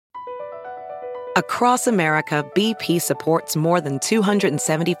Across America, BP supports more than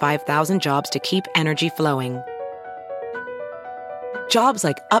 275,000 jobs to keep energy flowing. Jobs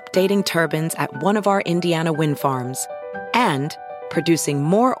like updating turbines at one of our Indiana wind farms and producing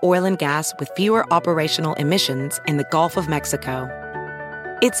more oil and gas with fewer operational emissions in the Gulf of Mexico.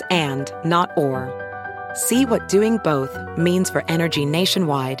 It's and, not or. See what doing both means for energy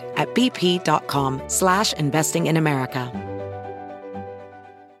nationwide at bp.com/investing in America.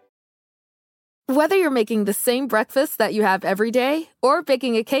 Whether you're making the same breakfast that you have every day or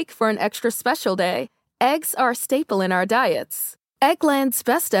baking a cake for an extra special day, eggs are a staple in our diets. Eggland's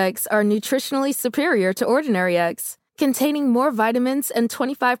best eggs are nutritionally superior to ordinary eggs, containing more vitamins and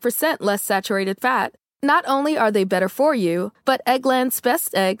 25% less saturated fat. Not only are they better for you, but Eggland's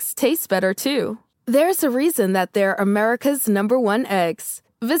best eggs taste better too. There's a reason that they're America's #1 eggs.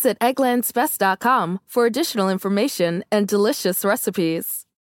 Visit egglandsbest.com for additional information and delicious recipes.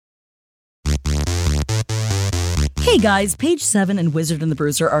 Hey guys, Page 7 and Wizard and the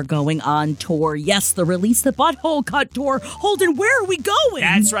Bruiser are going on tour. Yes, the Release the Butthole Cut tour. Holden, where are we going?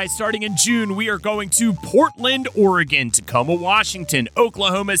 That's right. Starting in June, we are going to Portland, Oregon, Tacoma, Washington,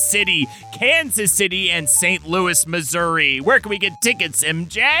 Oklahoma City, Kansas City, and St. Louis, Missouri. Where can we get tickets,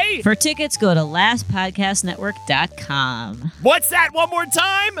 MJ? For tickets, go to lastpodcastnetwork.com. What's that? One more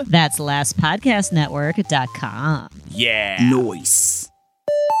time? That's lastpodcastnetwork.com. Yeah. Nice.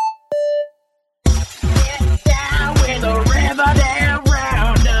 With the Riverdale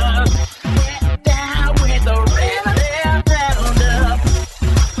Roundup. Get down with the Riverdale Roundup.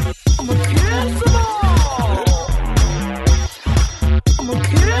 I'ma kiss them all. I'ma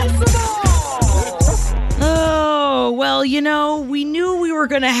kiss them all. Oh, well, you know, we knew we were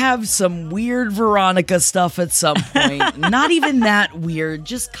going to have some weird Veronica stuff at some point. Not even that weird,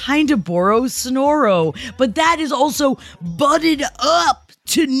 just kind of Boro-Sonoro. But that is also butted up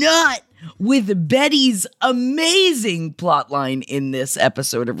to nut with Betty's amazing plotline in this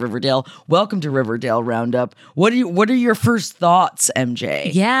episode of Riverdale. Welcome to Riverdale Roundup. What are your first thoughts,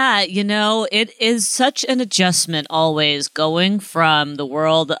 MJ? Yeah, you know, it is such an adjustment always going from the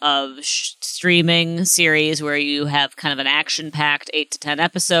world of streaming series where you have kind of an action-packed 8 to 10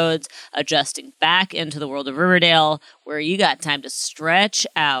 episodes, adjusting back into the world of Riverdale where you got time to stretch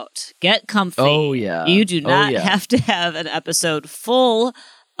out, get comfy. Oh, yeah. You do not have to have an episode full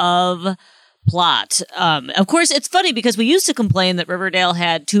of plot. Of course, it's funny because we used to complain that Riverdale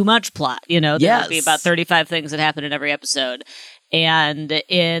had too much plot. You know, there would be about 35 things that happened in every episode. And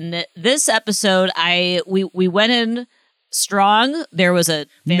in this episode, we went in strong. There was a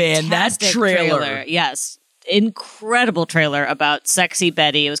fantastic trailer. Yes. Incredible trailer about sexy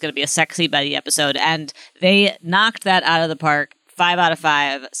Betty. It was going to be a sexy Betty episode. And they knocked that out of the park. 5 out of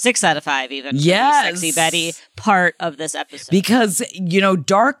 5, 6 out of 5 even. Yes. Sexy Betty part of this episode. Because, you know,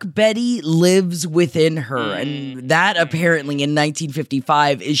 Dark Betty lives within her. And that apparently in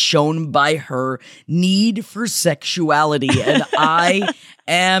 1955 is shown by her need for sexuality. And I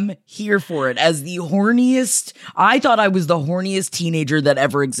am here for it. As the horniest, I thought I was the horniest teenager that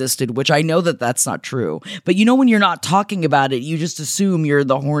ever existed, which I know that that's not true. But you know, when you're not talking about it, you just assume you're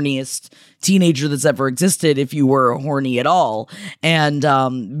the horniest teenager that's ever existed if you were horny at all. And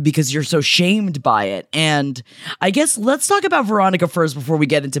because you're so shamed by it. And I guess let's talk about Veronica first before we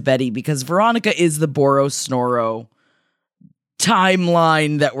get into Betty, because Veronica is the Boro-Sonoro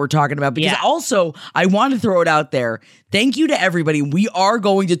timeline that we're talking about. Because also, I want to throw it out there. Thank you to everybody. We are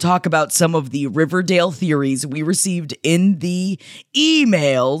going to talk about some of the Riverdale theories we received in the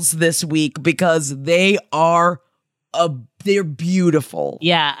emails this week because they are they're beautiful.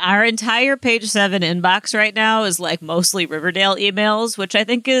 Yeah, our entire Page 7 inbox right now is like mostly Riverdale emails, which I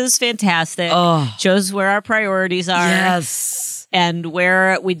think is fantastic. Shows where our priorities are. Yes. And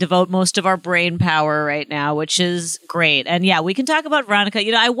where we devote most of our brain power right now, which is great. And yeah, we can talk about Veronica.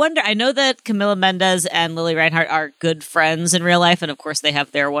 You know, I know that Camila Mendez and Lily Reinhart are good friends in real life. And of course, they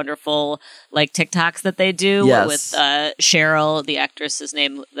have their wonderful like TikToks that they do with Cheryl, the actress's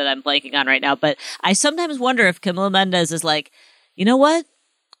name that I'm blanking on right now. But I sometimes wonder if Camila Mendez is like, you know what?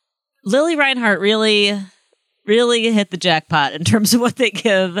 Lily Reinhart really hit the jackpot in terms of what they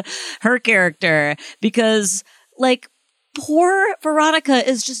give her character, because like, poor Veronica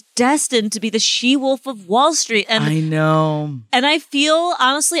is just destined to be the she-wolf of Wall Street. And I know. And I feel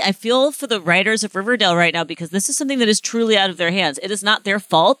for the writers of Riverdale right now, because this is something that is truly out of their hands. It is not their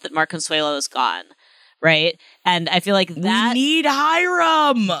fault that Mark Consuelo is gone, right? And I feel like that... We need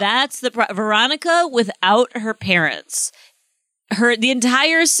Hiram! That's the... Veronica without her parents the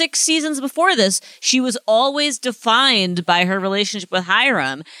entire 6 seasons before this, she was always defined by her relationship with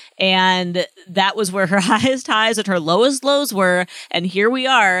Hiram. And that was where her highest highs and her lowest lows were. And here we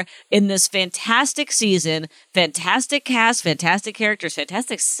are in this fantastic season, fantastic cast, fantastic characters,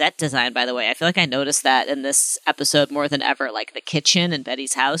 fantastic set design, by the way. I feel like I noticed that in this episode more than ever. Like the kitchen in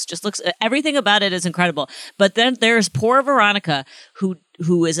Betty's house just looks, everything about it is incredible. But then there's poor Veronica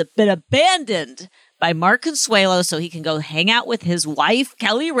who is a bit abandoned by Mark Consuelo so he can go hang out with his wife,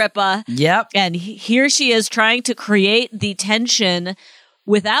 Kelly Ripa. Yep. And here she is trying to create the tension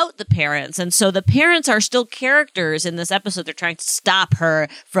without the parents. And so the parents are still characters in this episode. They're trying to stop her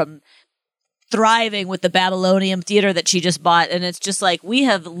from thriving with the Babylonian theater that she just bought. And it's just like, we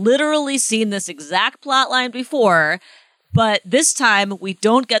have literally seen this exact plot line before, but this time we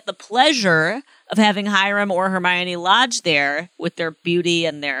don't get the pleasure of having Hiram or Hermione Lodge there with their beauty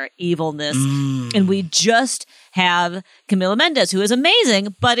and their evilness. And we just have Camila Mendes, who is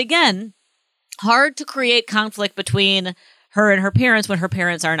amazing, but again, hard to create conflict between her and her parents when her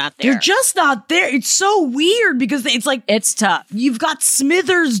parents are not there. They're just not there. It's so weird because it's like... It's tough. You've got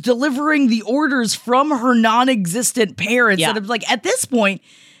Smithers delivering the orders from her non-existent parents. Yeah. And it's like, at this point,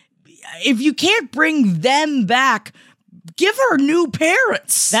 if you can't bring them back... Give her new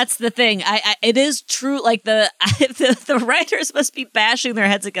parents. That's the thing. It is true. Like the writers must be bashing their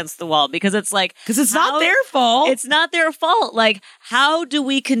heads against the wall because it's like, because it's not their fault. It's not their fault. Like, how do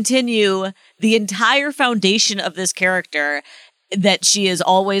we continue the entire foundation of this character that she is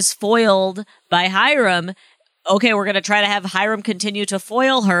always foiled by Hiram? Okay, we're going to try to have Hiram continue to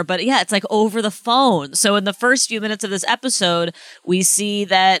foil her, but yeah, it's like over the phone. So in the first few minutes of this episode, we see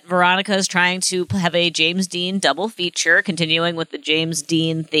that Veronica is trying to have a James Dean double feature, continuing with the James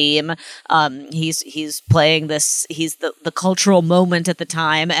Dean theme. He's playing this, he's the cultural moment at the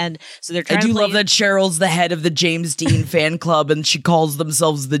time, and so they're trying to love that Cheryl's the head of the James Dean fan club, and she calls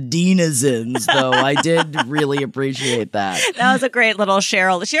themselves the Deanizens, though. I did really appreciate that. That was a great little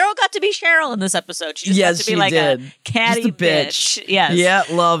Cheryl. Cheryl got to be Cheryl in this episode. She just got to be like a catty bitch. Yes. Yeah,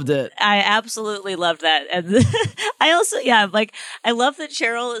 loved it. I absolutely loved that. And I also, I love that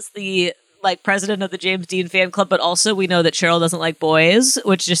Cheryl is the president of the James Dean fan club, but also we know that Cheryl doesn't like boys,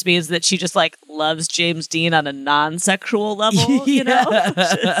 which just means that she just loves James Dean on a non-sexual level, you know,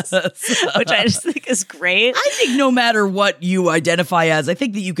 which I just think is great. I think no matter what you identify as, I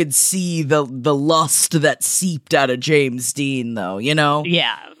think that you could see the lust that seeped out of James Dean, though, you know?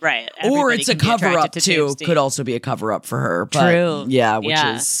 Yeah, right. Or Everybody it's a can be attracted cover-up, to too. James Dean. Could also be a cover-up for her. But, True. Yeah, which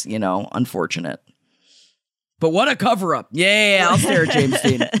is, unfortunate. But what a cover-up. Yeah, I'll stare at James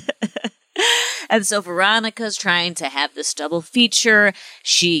Dean. And so Veronica's trying to have this double feature.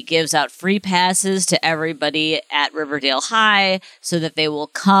 She gives out free passes to everybody at Riverdale High so that they will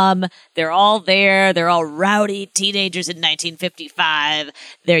come. They're all there. They're all rowdy teenagers in 1955.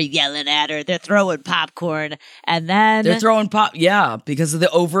 They're yelling at her. They're throwing popcorn. And then... They're throwing because of the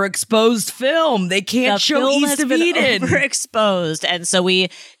overexposed film. They can't show East of Eden. Overexposed. And so we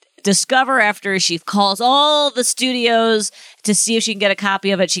discover after she calls all the studios to see if she can get a copy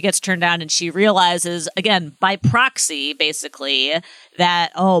of it, she gets turned down, and she realizes, again, by proxy, basically,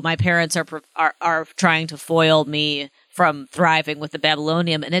 that, my parents are trying to foil me from thriving with the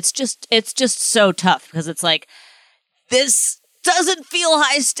Babylonium. And it's just so tough because it's like, this doesn't feel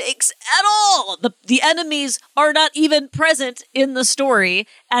high stakes at all. The enemies are not even present in the story,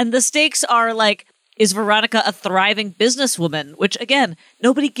 and the stakes are like, is Veronica a thriving businesswoman? Which, again,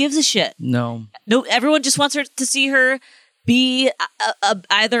 nobody gives a shit. No, everyone just wants her to see her be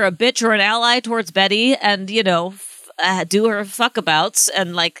either a bitch or an ally towards Betty, and do her fuckabouts,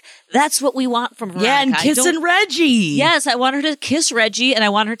 and that's what we want from Veronica. Yeah, and kissing Reggie. Yes, I want her to kiss Reggie, and I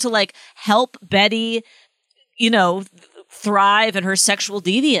want her to help Betty, thrive in her sexual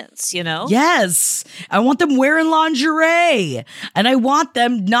deviance, Yes. I want them wearing lingerie. And I want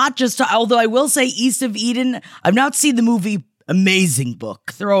them not just to, although I will say East of Eden, I've not seen the movie. Amazing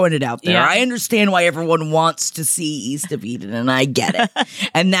book, throwing it out there. Yeah. I understand why everyone wants to see East of Eden, and I get it.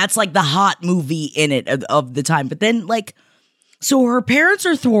 And that's the hot movie in it of the time. But then so her parents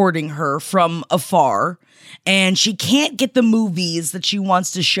are thwarting her from afar, and she can't get the movies that she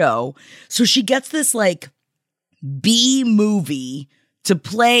wants to show. So she gets this B movie to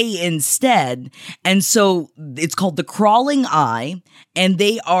play instead. And so it's called The Crawling Eye, and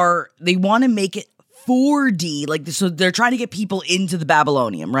they want to make it 4D, like, so they're trying to get people into the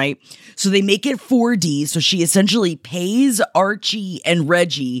Babylonium, right? So they make it 4D, so she essentially pays Archie and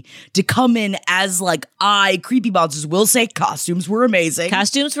Reggie to come in as, like, creepy monsters. Will say costumes were amazing.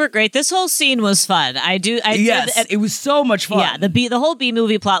 Costumes were great. This whole scene was fun. Yes, it was so much fun. Yeah, the whole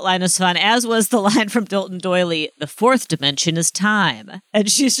B-movie plot line is fun, as was the line from Dilton Doily, the fourth dimension is time. And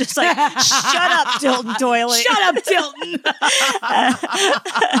she's just like, shut up, Dilton Doily. Shut up, Dilton.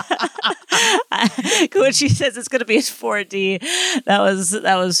 When she says it's going to be in 4D, that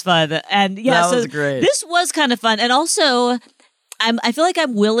was fun. And yeah, that was great. This was kind of fun. And also, I feel like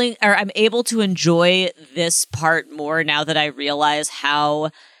I'm able to enjoy this part more now that I realize how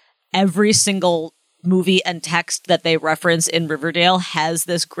every single movie and text that they reference in Riverdale has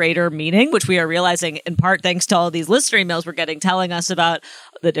this greater meaning, which we are realizing in part thanks to all these listener emails we're getting telling us about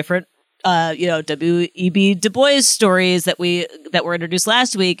the different W.E.B. Du Bois stories that were introduced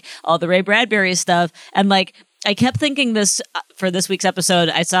last week, all the Ray Bradbury stuff. And like, I kept thinking this for this week's episode.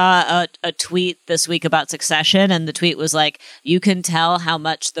 I saw a tweet this week about Succession, and the tweet was like, you can tell how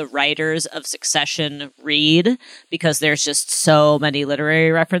much the writers of Succession read because there's just so many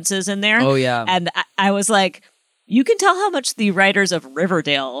literary references in there. Oh, yeah. And I was like, you can tell how much the writers of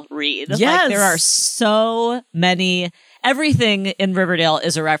Riverdale read. Yes. Like, there are so many. Everything in Riverdale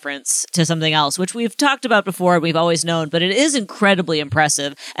is a reference to something else, which we've talked about before, we've always known, but it is incredibly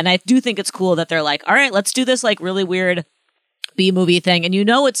impressive. And I do think it's cool that they're like, all right, let's do this like really weird B-movie thing. And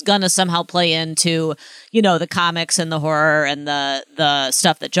it's gonna somehow play into, the comics and the horror and the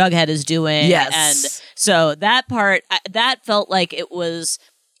stuff that Jughead is doing. Yes. And so that part, that felt like it was,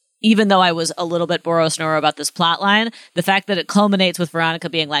 even though I was a little bit Boros Nora about this plot line, the fact that it culminates with Veronica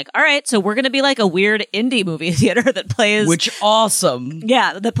being like, all right, so we're going to be like a weird indie movie theater that plays... Which awesome.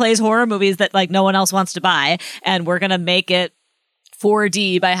 Yeah, that plays horror movies that like no one else wants to buy. And we're going to make it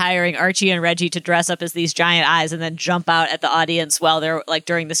 4D by hiring Archie and Reggie to dress up as these giant eyes and then jump out at the audience while they're like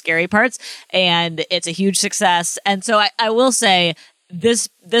during the scary parts. And it's a huge success. And so I will say...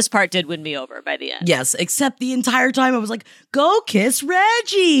 This part did win me over by the end. Yes, except the entire time I was like, go kiss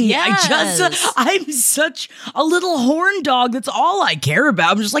Reggie. Yes. I'm such a little horn dog. That's all I care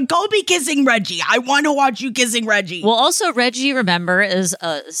about. I'm just like, go be kissing Reggie. I want to watch you kissing Reggie. Well, also, Reggie, remember, is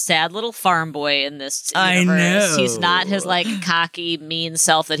a sad little farm boy in this universe. I know. He's not his, like, cocky, mean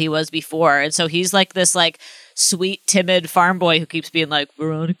self that he was before. And so he's like this, like, sweet, timid farm boy who keeps being like,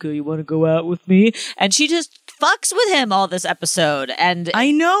 Veronica, you want to go out with me? And she just fucks with him all this episode. And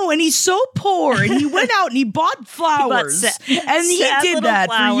I know, and he's so poor, and he went out and he bought flowers, and he did that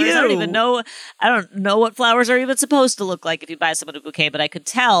flowers. for you. I don't know what flowers are even supposed to look like if you buy someone a bouquet, but I could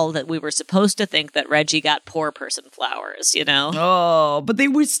tell that we were supposed to think that Reggie got poor person flowers, Oh, but they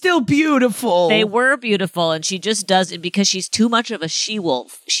were still beautiful. They were beautiful, and she just does it because she's too much of a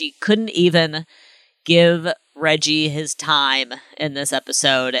she-wolf. She couldn't even give Reggie his time in this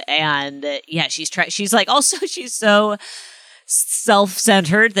episode. And yeah, she's like, also she's so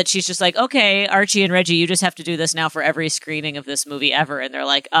self-centered that she's just like, okay, Archie and Reggie, you just have to do this now for every screening of this movie ever. And they're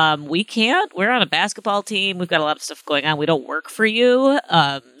like, we can't, we're on a basketball team, we've got a lot of stuff going on, we don't work for you,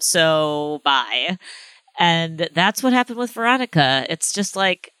 so bye. And that's what happened with Veronica. It's just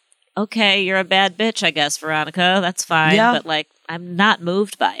like, okay, you're a bad bitch, I guess, Veronica, that's fine. Yeah. But like, I'm not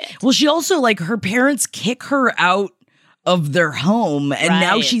moved by it. Well, she also, like, her parents kick her out of their home, and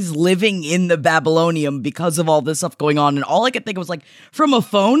now she's living in the Babylonium because of all this stuff going on. And all I could think was, like, from a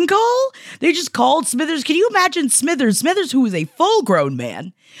phone call? They just called Smithers. Can you imagine Smithers, who is a full-grown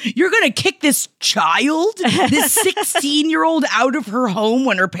man? You're going to kick this child, this 16-year-old out of her home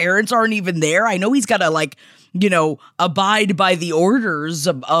when her parents aren't even there? I know he's got to, like, abide by the orders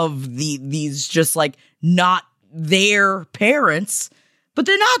of these just, like, not their parents, but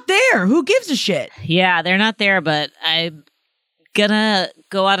they're not there. Who gives a shit? Yeah, they're not there, but I'm gonna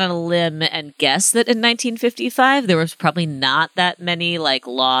go out on a limb and guess that in 1955 there was probably not that many like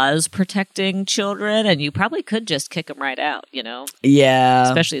laws protecting children, and you probably could just kick them right out, Yeah.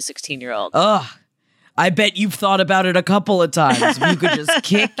 Especially a 16-year-old. Ugh. I bet you've thought about it a couple of times. You could just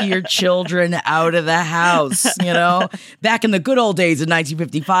kick your children out of the house, Back in the good old days in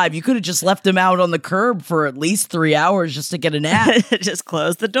 1955, you could have just left them out on the curb for at least 3 hours just to get a nap. Just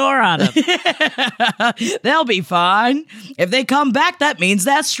close the door on them. They'll be fine. If they come back, that means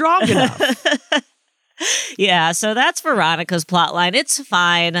that's strong enough. Yeah, so that's Veronica's plotline. It's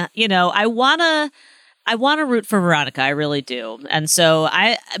fine. I want to root for Veronica. I really do. And so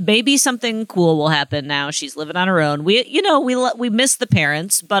maybe something cool will happen now. She's living on her own. We miss the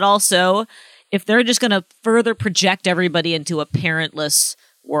parents, but also if they're just going to further project everybody into a parentless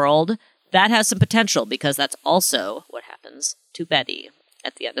world, that has some potential because that's also what happens to Betty.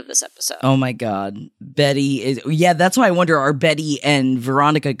 at the end of this episode. Oh my God. Betty is, yeah, that's why I wonder, are Betty and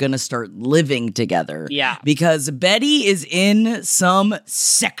Veronica gonna start living together? Yeah. Because Betty is in some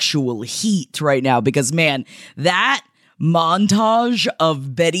sexual heat right now because, man, that montage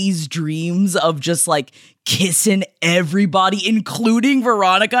of Betty's dreams of just like kissing everybody, including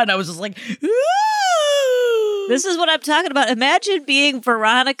Veronica, and I was just like, ooh. This is what I'm talking about. Imagine being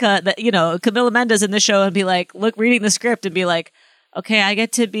Veronica, that, you know, Camila Mendes in the show, and be like, look, reading the script and be like, okay, I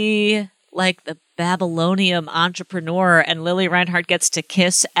get to be like the Babylonian entrepreneur, and Lily Reinhart gets to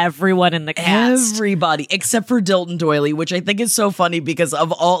kiss everyone in the cast. Everybody, except for Dilton Doily, which I think is so funny because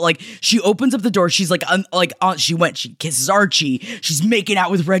of all, like, she opens up the door, she's like, she kisses Archie, she's making out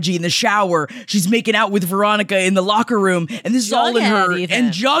with Reggie in the shower, she's making out with Veronica in the locker room, and this is all in her,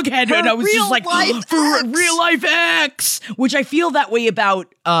 and Jughead, and I was just like, for real life ex, which I feel that way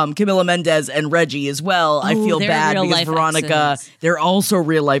about Camila Mendes and Reggie as well. I feel bad because Veronica, they're also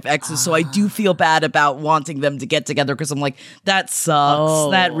real life exes, so I do feel bad about wanting them to get together because I'm like, that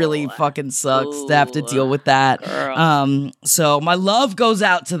sucks. That really fucking sucks to have to deal with that. So my love goes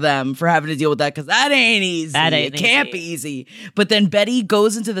out to them for having to deal with that because that ain't easy. It can't be easy. But then Betty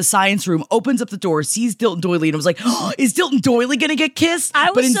goes into the science room, opens up the door, sees Dilton Doily, and was like, oh, is Dilton Doily gonna get kissed?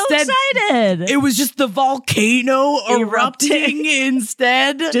 I was so excited. It was just the volcano erupting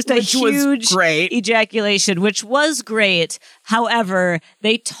instead. Just a huge ejaculation, which was great. However,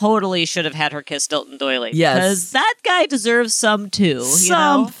 they totally should have had her kiss Dilton Doily. Yes. Because that guy deserves some too.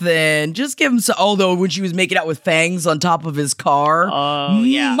 Something. You know? Just give him some. Although when she was making out with fangs on top of his car. Oh,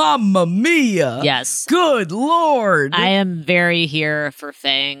 yeah. Mamma mia. Yes. Good Lord. I am very here for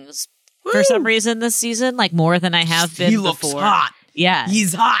fangs. Woo. For some reason this season, like more than I have been before. He looks hot. Yeah,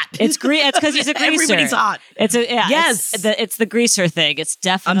 he's hot. It's because he's a greaser. Everybody's hot. Yes, it's the greaser thing. It's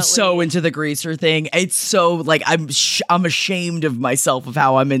definitely. I'm so into the greaser thing. It's so like I'm ashamed of myself of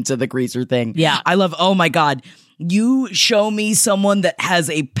how I'm into the greaser thing. Yeah, I love. Oh my God. You show me someone that has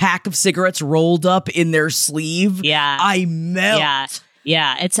a pack of cigarettes rolled up in their sleeve. Yeah, I melt.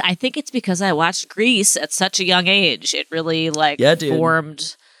 Yeah. I think it's because I watched Grease at such a young age. It really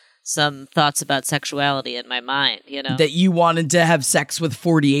formed some thoughts about sexuality in my mind, you know? That you wanted to have sex with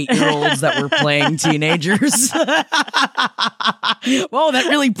 48-year-olds that were playing teenagers. Well, that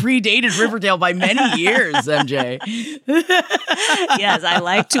really predated Riverdale by many years, MJ. Yes, I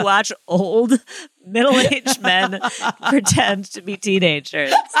like to watch old, middle-aged men pretend to be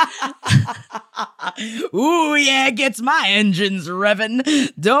teenagers. Ooh, yeah, it gets my engines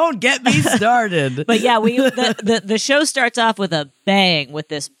revving. Don't get me started. But yeah, the show starts off with a bang with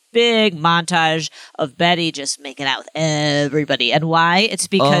this big montage of Betty just making out with everybody. And why? It's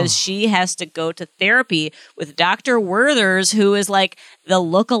because she has to go to therapy with Dr. Werther's, who is like the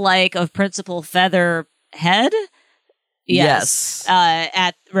lookalike of Principal Featherhead. Yes.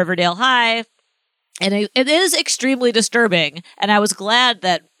 At Riverdale High. And it is extremely disturbing. And I was glad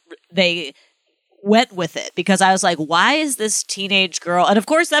that they went with it because I was like, why is this teenage girl? And of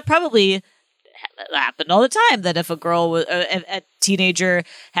course, that probably happened all the time, that if a girl was a teenager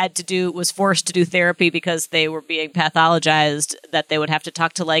was forced to do therapy because they were being pathologized, that they would have to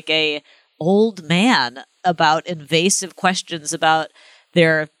talk to like a old man about invasive questions about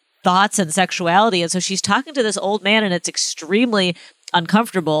their thoughts and sexuality. And so she's talking to this old man and it's extremely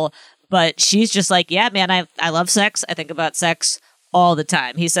uncomfortable, but she's just like, yeah, man, I love sex. I think about sex all the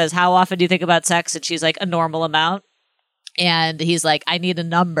time. He says, how often do you think about sex? And she's like, a normal amount. And he's like, I need a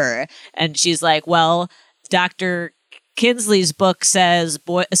number. And she's like, well, Dr. Kinsley's book says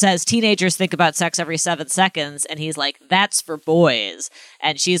teenagers think about sex every 7 seconds. And he's like, that's for boys.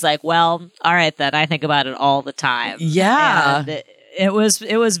 And she's like, well, all right, then I think about it all the time. Yeah. And it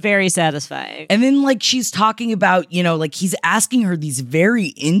was very satisfying. And then like she's talking about, you know, like he's asking her these very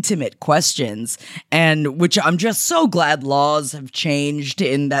intimate questions, and which I'm just so glad laws have changed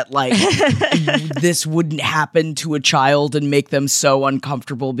in that like this wouldn't happen to a child and make them so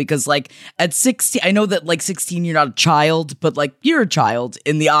uncomfortable, because like at 16, I know that like 16 you're not a child, but like you're a child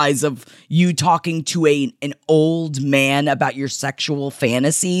in the eyes of you talking to an old man about your sexual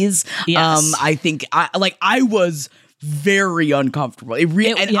fantasies. Yes. I think I was very uncomfortable.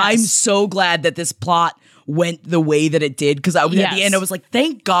 And I'm so glad that this plot went the way that it did, because I was at the end I was like,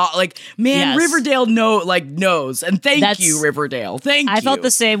 thank God, like, man, Riverdale knows, and thank you, Riverdale. Thank you. I felt the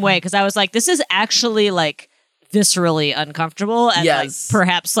same way, because I was like, this is actually like viscerally uncomfortable and like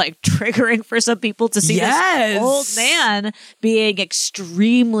perhaps like triggering for some people to see this old man being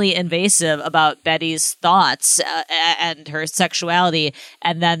extremely invasive about Betty's thoughts and her sexuality.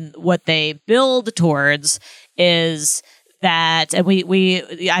 And then what they build towards is that, and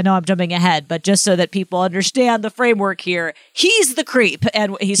I know I'm jumping ahead, but just so that people understand the framework here, he's the creep,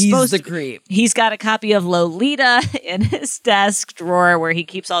 and he's supposed the to, creep. He's got a copy of Lolita in his desk drawer where he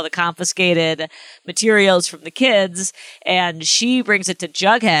keeps all the confiscated materials from the kids, and she brings it to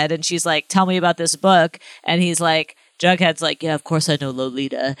Jughead, and she's like, tell me about this book, and he's like, Jughead's like, yeah, of course I know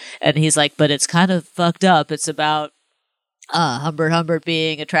Lolita, and he's like, but it's kind of fucked up. It's about Humbert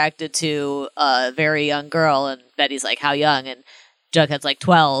being attracted to a very young girl, and Betty's like, how young? And Jughead's like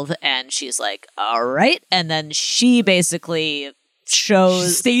 12, and she's like, all right. And then she basically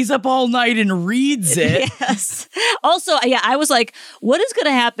stays up all night and reads it. Yes. Also, yeah, I was like, what is going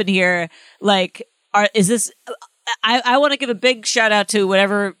to happen here? Like, is this? I want to give a big shout out to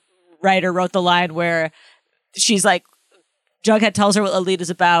whatever writer wrote the line where she's like, Jughead tells her what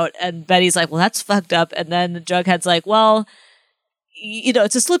Lolita's about, and Betty's like, well, that's fucked up. And then Jughead's like, well, you know,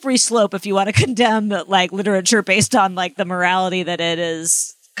 it's a slippery slope if you want to condemn like literature based on like the morality that it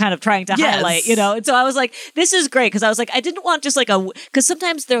is kind of trying to highlight, you know? And so I was like, this is great, because I was like, I didn't want just like because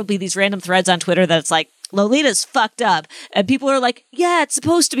sometimes there'll be these random threads on Twitter that's like, Lolita's fucked up, and people are like, yeah, it's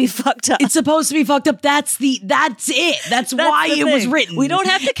supposed to be fucked up. It's supposed to be fucked up. That's it. That's why it was written. We don't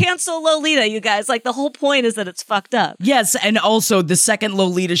have to cancel Lolita, you guys. Like, the whole point is that it's fucked up. Yes, and also the second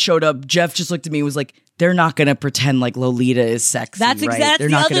Lolita showed up, Jeff just looked at me and was like, they're not going to pretend like Lolita is sexy. That's right? exactly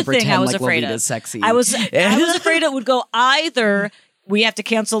the other thing I was like afraid Lolita's of. Sexy. I was afraid it would go either we have to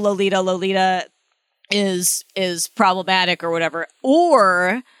cancel Lolita. Lolita is problematic or whatever,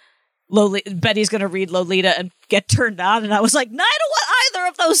 or Betty's going to read Lolita and get turned on. And I was like, no, I don't want either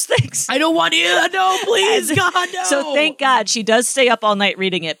of those things. I don't want either. No, please, God, no. So thank God she does stay up all night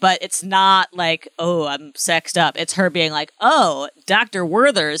reading it, but it's not like, oh, I'm sexed up. It's her being like, oh, Dr.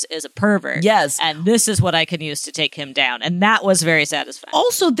 Werther's is a pervert. Yes. And this is what I can use to take him down. And that was very satisfying.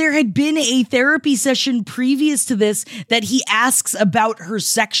 Also, there had been a therapy session previous to this that he asks about her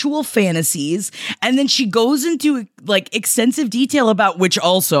sexual fantasies, and then she goes into like extensive detail about which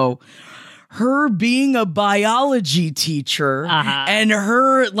also her being a biology teacher and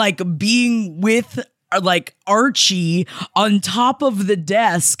her like being with like Archie on top of the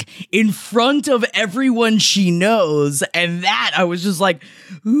desk in front of everyone she knows. And that I was just like,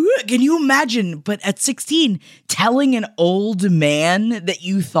 can you imagine? But at 16, telling an old man that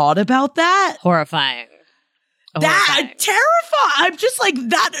you thought about that? Horrifying. That terrifying. I'm just like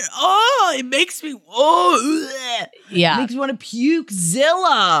that. Oh, it makes me. Yeah, it makes me want to puke.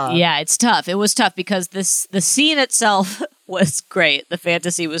 Zilla. Yeah, it's tough. It was tough because the scene itself was great. The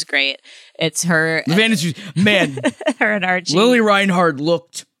fantasy was great. It's her. The fantasy, man. Her and Archie. Lily Reinhardt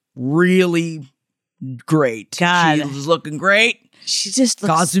looked really great. God, she was looking great. She just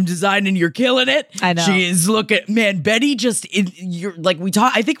looks... costume design, and you're killing it. I know. She is looking, man. Betty just you're like we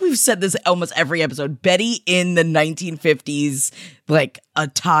talk. I think we've said this almost every episode. Betty in the 1950s like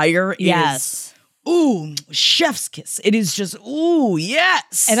attire is. Ooh, chef's kiss. It is just, ooh,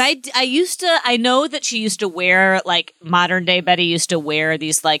 yes. And I know that she used to wear, like, modern day Betty used to wear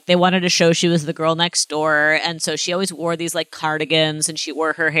these, like, they wanted to show she was the girl next door. And so she always wore these, like, cardigans, and she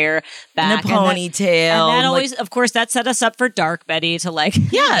wore her hair back. And a ponytail. And that always, of course, that set us up for dark Betty to, like,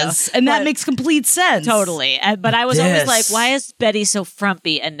 yes. And that makes complete sense. Totally. But I was always like, why is Betty so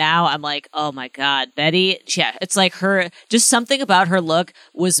frumpy? And now I'm like, oh my God, Betty, yeah, it's like just something about her look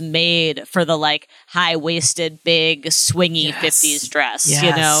was made for the, like, high-waisted, big, swingy 50s dress. Yes.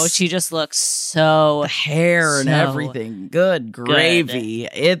 You know, she just looks so... The hair and everything. Good gravy.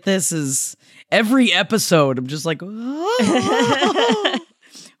 This is... Every episode, I'm just like, oh,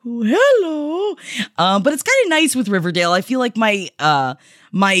 hello. But it's kind of nice with Riverdale. I feel like my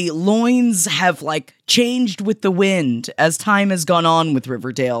loins have, like, changed with the wind as time has gone on with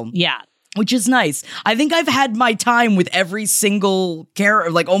Riverdale. Yeah. Which is nice. I think I've had my time with every single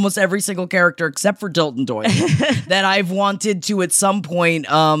character, like almost every single character except for Dilton Doyle that I've wanted to at some point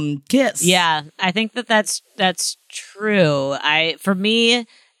kiss. Yeah, I think that's true. For me,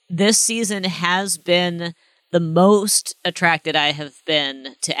 this season has been the most attracted I have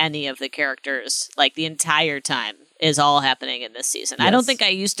been to any of the characters, like the entire time is all happening in this season. Yes. I don't think I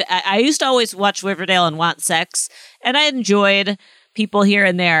used to always watch Riverdale and want sex, and I enjoyed people here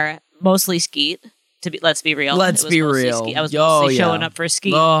and there. Mostly Skeet. Let's be real. Let's be real. Skeet. I was mostly showing up for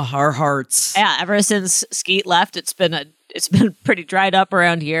Skeet. Oh, our hearts. Yeah, ever since Skeet left, it's been pretty dried up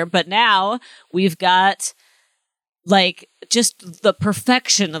around here. But now we've got like just the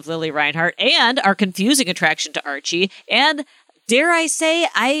perfection of Lily Reinhardt and our confusing attraction to Archie. And dare I say,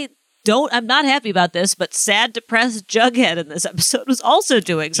 I'm not happy about this, but sad, depressed Jughead in this episode was also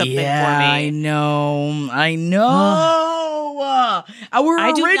doing something for me. I know. Our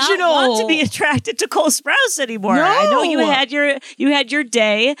I do original. not want to be attracted to Cole Sprouse anymore. No. I know you had your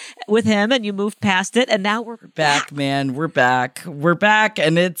day with him and you moved past it, and now we're back, man. We're back. We're back,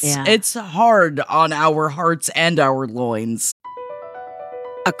 and it's hard on our hearts and our loins.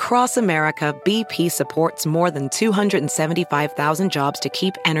 Across America, BP supports more than 275,000 jobs to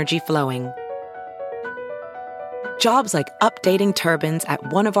keep energy flowing. Jobs like updating turbines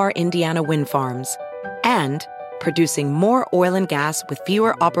at one of our Indiana wind farms and producing more oil and gas with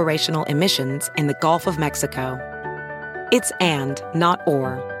fewer operational emissions in the Gulf of Mexico. It's and, not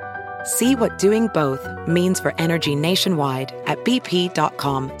or. See what doing both means for energy nationwide at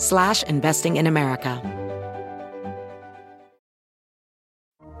bp.com/investing in America.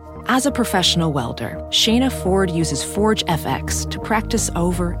 As a professional welder, Shayna Ford uses Forge FX to practice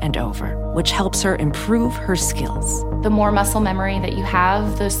over and over, which helps her improve her skills. The more muscle memory that you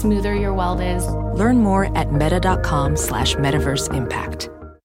have, the smoother your weld is. Learn more at meta.com/metaverse impact.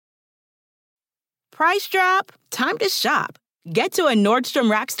 Price drop? Time to shop. Get to a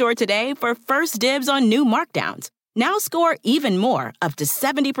Nordstrom Rack store today for first dibs on new markdowns. Now score even more, up to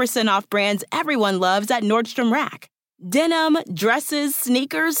 70% off brands everyone loves at Nordstrom Rack. Denim, dresses,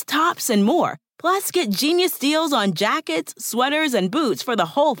 sneakers, tops, and more. Plus, get genius deals on jackets, sweaters, and boots for the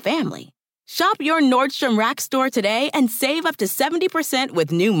whole family. Shop your Nordstrom Rack store today and save up to 70%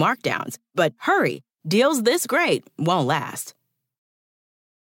 with new markdowns. But hurry, deals this great won't last.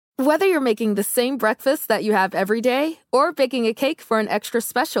 Whether you're making the same breakfast that you have every day or baking a cake for an extra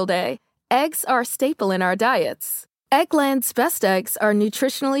special day, eggs are a staple in our diets. Eggland's best eggs are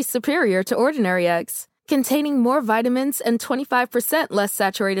nutritionally superior to ordinary eggs, containing more vitamins and 25% less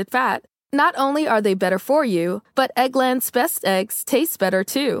saturated fat. Not only are they better for you, but Eggland's best eggs taste better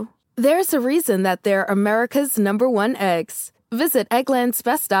too. There's a reason that they're America's #1 eggs. Visit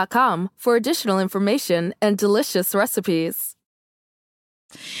egglandsbest.com for additional information and delicious recipes.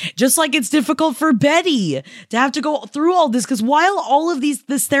 Just like it's difficult for Betty to have to go through all this, because while all of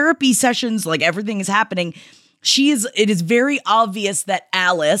this therapy sessions, like everything is happening, it is very obvious that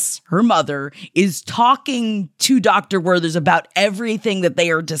Alice, her mother, is talking to Dr. Werther's about everything that they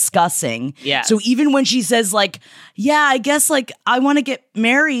are discussing. Yeah. So even when she says, like, yeah, I guess, like, I want to get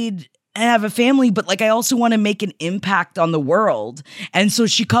married and have a family, but, like, I also want to make an impact on the world. And so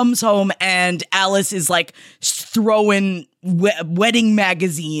she comes home and Alice is, like, throwing wedding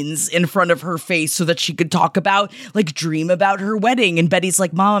magazines in front of her face so that she could talk about, like, dream about her wedding. And Betty's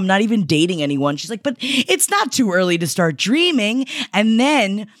like, Mom, I'm not even dating anyone. She's like, but it's not too early to start dreaming. And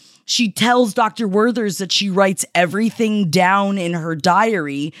then she tells Dr. Werther's that she writes everything down in her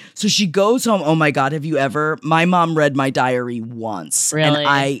diary. So she goes home. Oh my God, have you ever? My mom read my diary once. Really?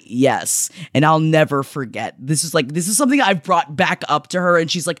 And yes. And I'll never forget. This is something I've brought back up to her.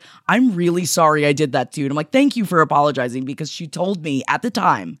 And she's like, I'm really sorry I did that to you. And I'm like, thank you for apologizing, because she told me at the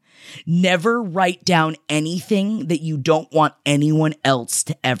time, never write down anything that you don't want anyone else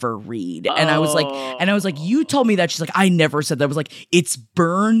to ever read. And I was like, you told me that. She's like, I never said that. I was like, it's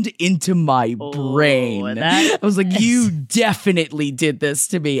burned into my brain. I was like, you definitely did this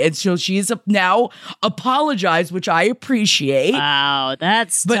to me. And so she is now apologized, which I appreciate. Wow,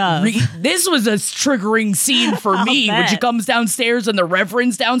 that's but tough. This was a triggering scene for me when she comes downstairs and the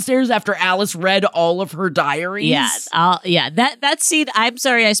Reverend's downstairs after Alice read all of her diaries. That scene, I'm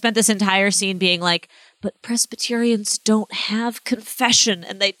sorry, I spent this entire scene being like, but Presbyterians don't have confession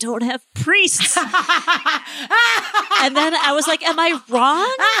and they don't have priests. And then I was like, am I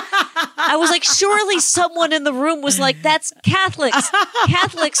wrong? I was like, surely someone in the room was like, that's Catholics.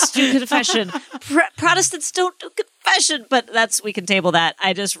 Catholics do confession. Protestants don't do confession. But we can table that.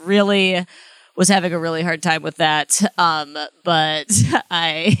 I just really was having a really hard time with that. But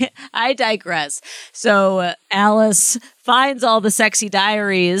I digress. So Alice finds all the sexy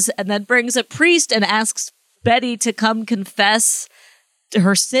diaries and then brings a priest and asks Betty to come confess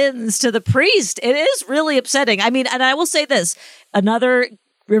her sins to the priest. It is really upsetting. I mean, and I will say this, another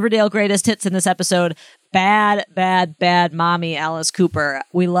Riverdale greatest hits in this episode, bad mommy Alice Cooper.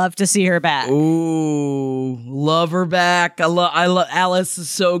 We love to see her back. Ooh, love her back. I love Alice is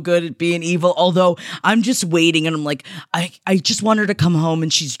so good at being evil. Although I'm just waiting, and I'm like, I just want her to come home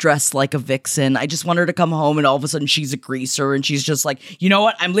and she's dressed like a vixen. I just want her to come home and all of a sudden she's a greaser and she's just like, you know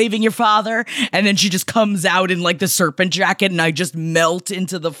what? I'm leaving your father. And then she just comes out in like the serpent jacket and I just melt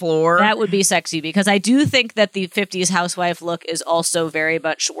into the floor. That would be sexy, because I do think that the 50s housewife look is also very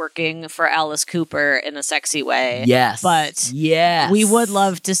much working for Alice Cooper in a sexy way. Yes. But yes. we would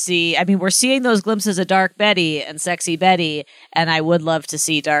love to see, I mean, we're seeing those glimpses of Dark Betty and Sexy Betty, and I would love to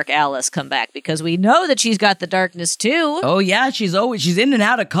see Dark Alice come back because we know that she's got the darkness too. Oh yeah, she's in and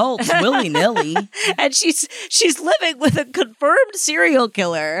out of cults willy-nilly. And she's living with a confirmed serial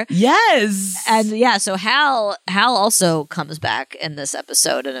killer. Yes. And yeah, so Hal also comes back in this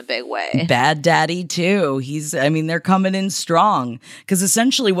episode in a big way. Bad Daddy too. They're coming in strong because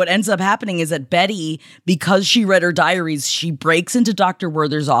essentially what ends up happening is that Betty, because she read her diaries, she breaks into Dr.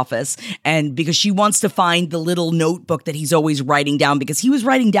 Werther's office, and because she wants to find the little notebook that he's always writing down, because he was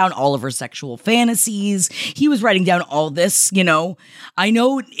writing down all of her sexual fantasies. He was writing down all this, I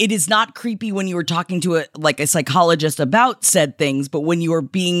know it is not creepy when you were talking to a psychologist about said things, but when you are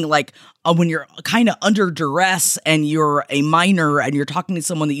being when you're kind of under duress and you're a minor and you're talking to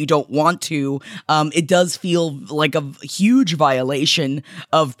someone that you don't want to, it does feel like a huge violation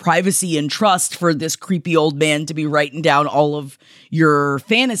of privacy and trust for this creepy old man to be writing down all of your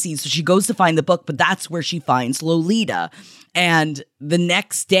fantasies. So she goes to find the book, but that's where she finds Lolita. And the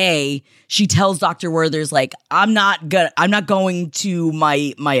next day, she tells Dr. Werther's I'm not going to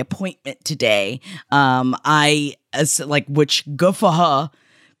my appointment today. Which good for her,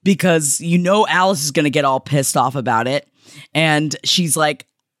 because Alice is going to get all pissed off about it. And she's like,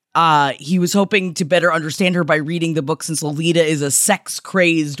 he was hoping to better understand her by reading the book since Lolita is a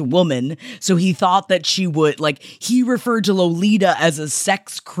sex-crazed woman. So he thought that she would, he referred to Lolita as a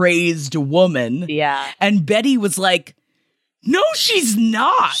sex-crazed woman. Yeah. And Betty was like, no, she's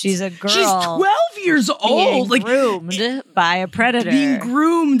not. She's a girl. She's 12 years old. Being groomed by a predator. Being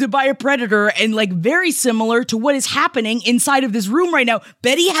groomed by a predator, and very similar to what is happening inside of this room right now.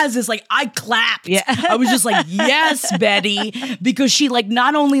 Betty has this I clapped. Yeah. I was just like, yes, Betty, because she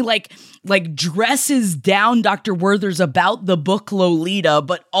not only dresses down Dr. Werther's about the book Lolita,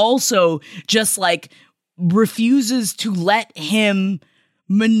 but also just refuses to let him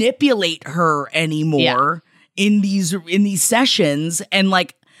manipulate her anymore. Yeah. In these sessions, and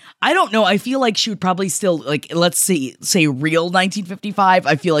I don't know, I feel like she would probably still let's say real 1955,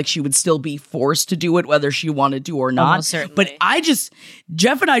 I feel like she would still be forced to do it whether she wanted to or not. Almost certainly. But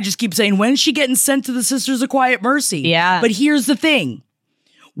Jeff and I just keep saying, when's she getting sent to the Sisters of Quiet Mercy? Yeah. But here's the thing.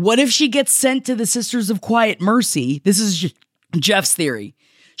 What if she gets sent to the Sisters of Quiet Mercy? This is Jeff's theory.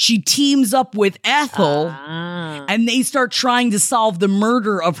 She teams up with Ethel, and they start trying to solve the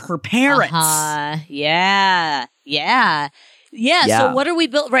murder of her parents. Yeah. So what are we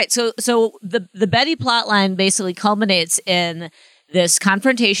built? Right. So the Betty plotline basically culminates in this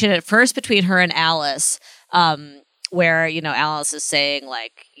confrontation at first between her and Alice, where Alice is saying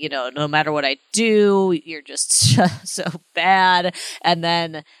no matter what I do, you're just so bad, and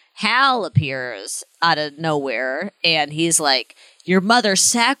then Hal appears out of nowhere, and he's like, your mother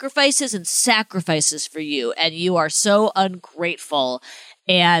sacrifices and sacrifices for you, and you are so ungrateful.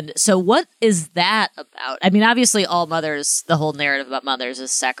 And so what is that about? I mean, obviously all mothers, the whole narrative about mothers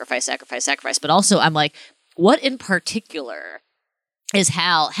is sacrifice, sacrifice, sacrifice. But also I'm like, what in particular is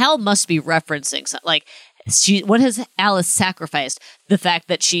Hal? Hal must be referencing something. What has Alice sacrificed? The fact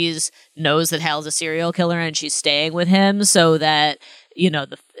that knows that Hal's a serial killer and she's staying with him so that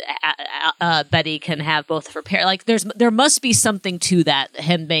Betty can have both of her parents. There must be something to that.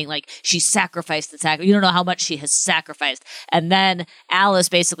 Him being she sacrificed and you don't know how much she has sacrificed. And then Alice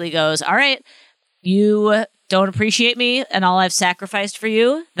basically goes, all right, you don't appreciate me and all I've sacrificed for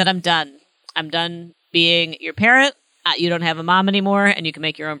you, then I'm done. I'm done being your parent. You don't have a mom anymore, and you can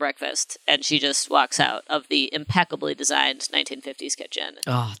make your own breakfast. And she just walks out of the impeccably designed 1950s kitchen.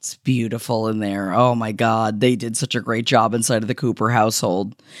 Oh, it's beautiful in there. Oh, my God. They did such a great job inside of the Cooper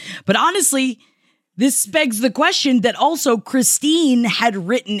household. But honestly, this begs the question that also Christine had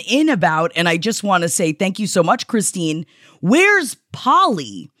written in about, and I just want to say thank you so much, Christine. Where's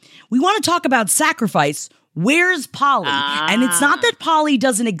Polly? We want to talk about sacrifice. Where's Polly? And it's not that Polly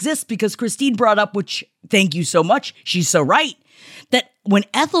doesn't exist, because Christine brought up, which, thank you so much, she's so right, that when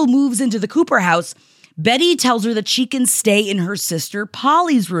Ethel moves into the Cooper house, Betty tells her that she can stay in her sister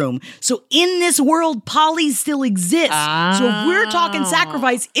Polly's room. So in this world, Polly still exists. So if we're talking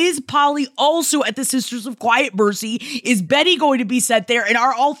sacrifice, is Polly also at the Sisters of Quiet Mercy? Is Betty going to be sent there? And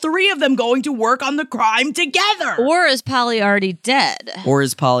are all three of them going to work on the crime together? Or is Polly already dead?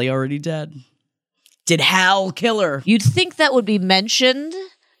 Did Hal kill her? You'd think that would be mentioned,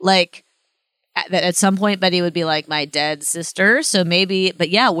 that at some point Betty would be like, my dead sister. So maybe, but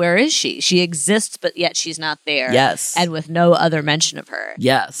yeah, where is she? She exists, but yet she's not there. Yes. And with no other mention of her.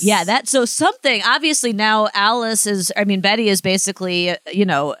 Yes. Yeah, so something, obviously now Betty is basically,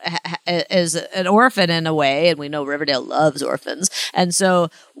 is an orphan in a way, and we know Riverdale loves orphans. And so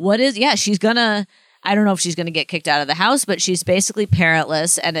she's gonna, I don't know if she's going to get kicked out of the house, but she's basically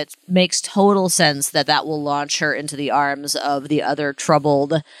parentless, and it makes total sense that will launch her into the arms of the other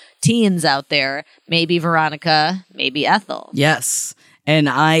troubled teens out there. Maybe Veronica, maybe Ethel. Yes. And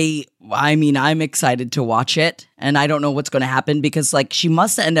I mean, I'm excited to watch it, and I don't know what's going to happen because, like, she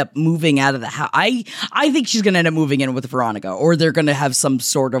must end up moving out of the house. I think she's going to end up moving in with Veronica, or they're going to have some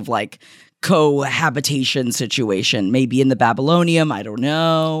sort of, like, cohabitation situation, maybe in the Babylonium. I don't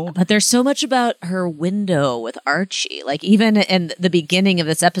know. But there's so much about her window with Archie. Like, even in the beginning of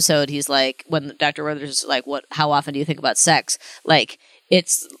this episode, he's like, when Dr. Rogers is like, how often do you think about sex? Like,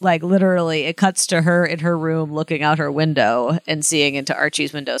 it's like literally it cuts to her in her room looking out her window and seeing into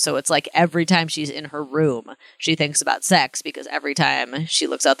Archie's window. So it's like every time she's in her room, she thinks about sex, because every time she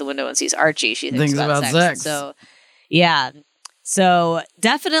looks out the window and sees Archie, she thinks about sex. So, yeah. So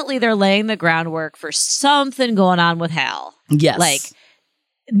definitely they're laying the groundwork for something going on with Hal. Yes. Like,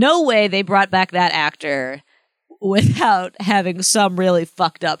 no way they brought back that actor without having some really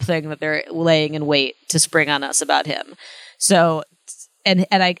fucked up thing that they're laying in wait to spring on us about him. So, and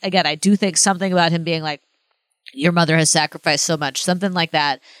I do think something about him being like, your mother has sacrificed so much, something like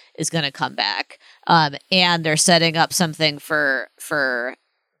that is going to come back. And they're setting up something for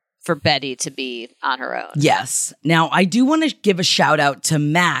Betty to be on her own. Yes. Now, I do want to give a shout out to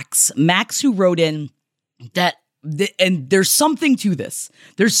Max, who wrote in that, and there's something to this.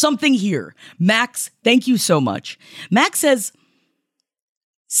 There's something here. Max, thank you so much. Max says,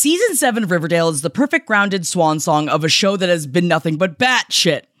 Season 7 of Riverdale is the perfect grounded swan song of a show that has been nothing but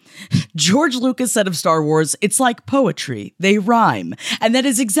batshit. George Lucas said of Star Wars, it's like poetry. They rhyme. And that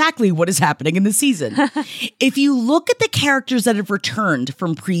is exactly what is happening in the season. If you look at the characters that have returned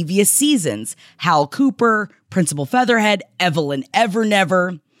from previous seasons, Hal Cooper, Principal Featherhead, Evelyn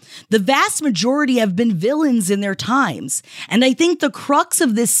Evernever, the vast majority have been villains in their times, and I think the crux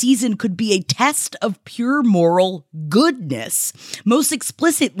of this season could be a test of pure moral goodness, most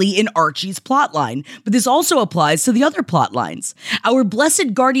explicitly in Archie's plotline, but this also applies to the other plotlines. Our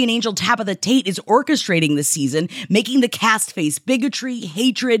blessed guardian angel Tabitha Tate is orchestrating this season, making the cast face bigotry,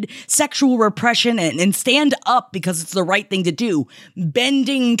 hatred, sexual repression, and stand up because it's the right thing to do,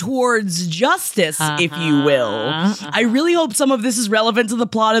 bending towards justice, if you will. I really hope some of this is relevant to the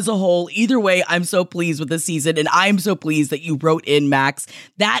plot as a whole. Either way, I'm so pleased with this season, and I'm so pleased that you wrote in, Max.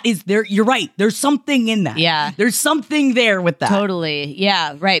 That is there. You're right. There's something in that. Yeah. There's something there with that. Totally.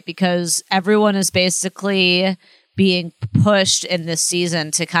 Yeah, right. Because everyone is basically being pushed in this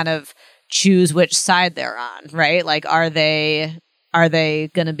season to kind of choose which side they're on, right? Like, are they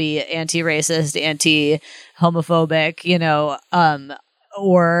going to be anti-racist, anti-homophobic,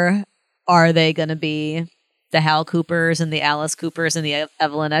 or are they going to be the Hal Coopers and the Alice Coopers and the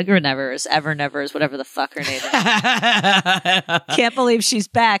Evelyn Evernevers, whatever the fuck her name is. Can't believe she's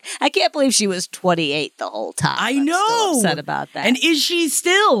back. I can't believe she was 28 the whole time. I I'm know. still upset about that. And is she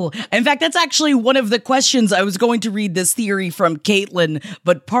still? In fact, that's actually one of the questions. I was going to read this theory from Caitlin,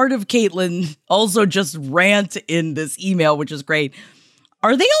 but part of Caitlin also just rant in this email, which is great.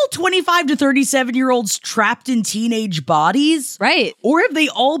 Are they all 25 to 37-year-olds trapped in teenage bodies? Right. Or have they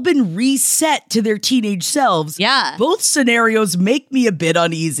all been reset to their teenage selves? Yeah. Both scenarios make me a bit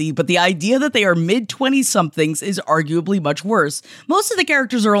uneasy, but the idea that they are mid-20-somethings is arguably much worse. Most of the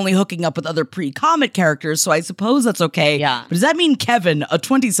characters are only hooking up with other pre-comic characters, so I suppose that's okay. Yeah. But does that mean Kevin, a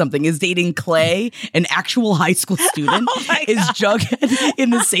 20-something, is dating Clay, an actual high school student? Is Jughead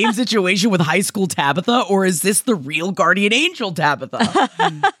in the same situation with high school Tabitha, or is this the real guardian angel Tabitha?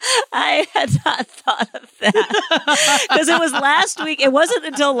 I had not thought of that because it was last week. It wasn't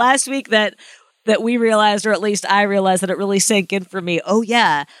until last week that we realized, or at least I realized, that it really sank in for me. Oh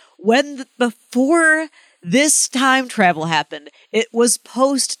yeah, before this time travel happened, it was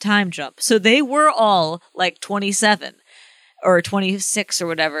post time jump, so they were all like 27 or 26 or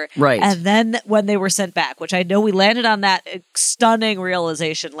whatever. Right. And then when they were sent back, which I know we landed on that stunning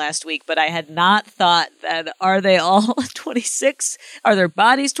realization last week, but I had not thought that, are they all 26? Are their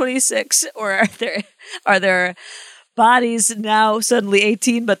bodies 26? Or are their bodies now suddenly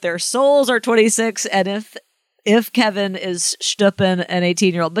 18, but their souls are 26? And if Kevin is stupping an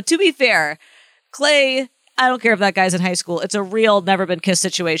 18-year-old. But to be fair, Clay, I don't care if that guy's in high school. It's a real never been kissed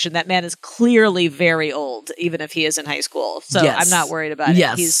situation. That man is clearly very old, even if he is in high school. So yes. I'm not worried about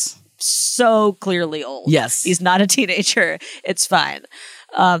it. He's so clearly old. Yes. He's not a teenager. It's fine.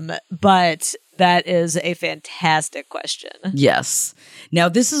 But that is a fantastic question. Yes. Now,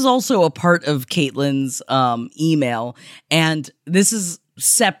 this is also a part of Caitlin's email, and this is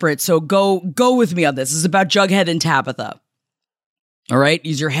separate. So go with me on this. This is about Jughead and Tabitha. All right?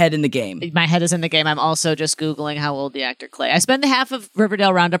 Use your head in the game. My head is in the game. I'm also just Googling how old the actor Clay. I spend the half of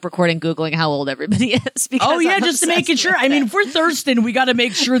Riverdale Roundup recording Googling how old everybody is. Oh, yeah, I'm just to make it sure. I mean, if we're thirsting, we got to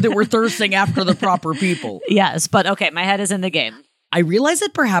make sure that we're thirsting after the proper people. Yes, but okay, my head is in the game. I realize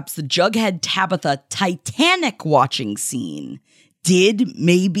that perhaps the Jughead Tabitha Titanic watching scene did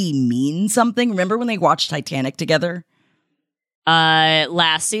maybe mean something. Remember when they watched Titanic together?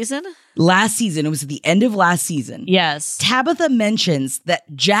 Last season? Last season. It was at the end of last season. Yes. Tabitha mentions that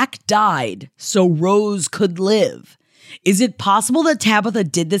Jack died so Rose could live. Is it possible that Tabitha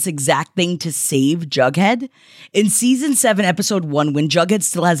did this exact thing to save Jughead? In season 7, episode 1, when Jughead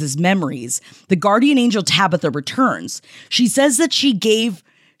still has his memories, the guardian angel Tabitha returns. She says that she gave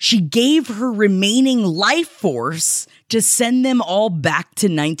her remaining life force to send them all back to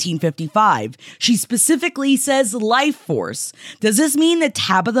 1955. She specifically says life force. Does this mean that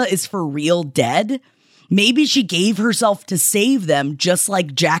Tabitha is for real dead? Maybe she gave herself to save them, just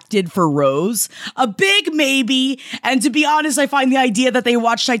like Jack did for Rose. A big maybe. And to be honest, I find the idea that they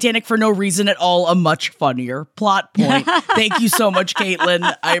watched Titanic for no reason at all a much funnier plot point. Thank you so much,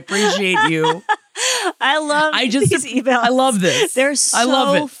 Caitlin. I appreciate you. I love these emails. I love this. They're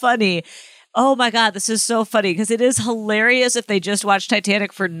so funny. Oh my God, this is so funny because it is hilarious if they just watched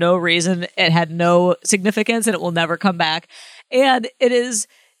Titanic for no reason. It had no significance and it will never come back. And it is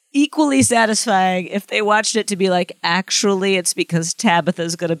equally satisfying if they watched it to be like, actually, it's because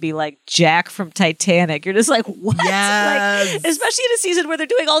Tabitha's going to be like Jack from Titanic. You're just like, what? Yes. Like, especially in a season where they're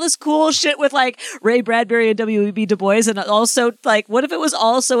doing all this cool shit with like Ray Bradbury and W.E.B. Du Bois. And also, like, what if it was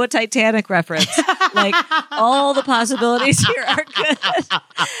also a Titanic reference? Like, all the possibilities here are good.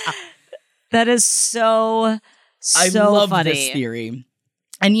 That is so I love funny. this theory.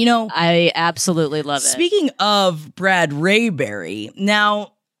 And you know, I absolutely love it. Speaking of Brad Rayberry,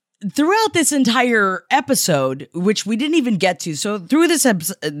 now throughout this entire episode, which we didn't even get to, so through this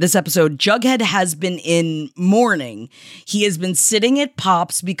episode, Jughead has been in mourning. He has been sitting at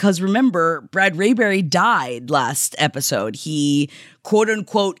Pop's because remember, Brad Rayberry died last episode. He quote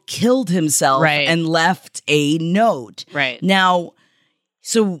unquote killed himself and left a note. Right. Now,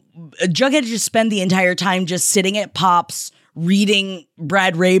 so Jughead just spent the entire time just sitting at Pop's, reading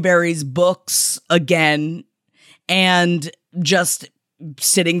Brad Rayberry's books again, and just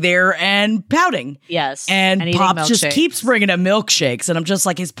sitting there and pouting. Yes. And Pops just keeps bringing him milkshakes. And I'm just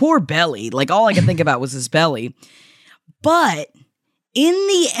like, his poor belly. Like, all I could think about was his belly. But in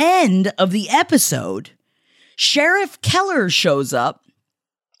the end of the episode, Sheriff Keller shows up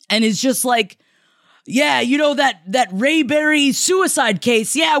and is just like, yeah, you know, that Rayberry suicide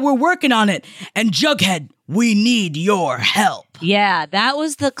case. Yeah, we're working on it. And Jughead, we need your help. Yeah, that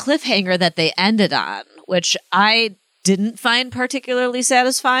was the cliffhanger that they ended on, which I didn't find particularly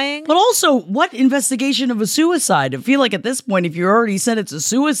satisfying. But also, what investigation of a suicide? I feel like at this point, if you already said it's a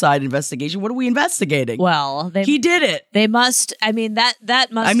suicide investigation, what are we investigating? Well, he did it. They must. I mean, that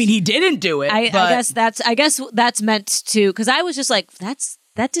must. I mean, he didn't do it. I guess that's meant to, because I was just like,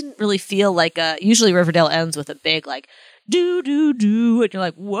 that didn't really feel like a. Usually, Riverdale ends with a big like do do do, and you're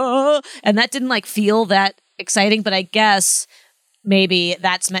like whoa, and that didn't like feel that exciting. But I guess maybe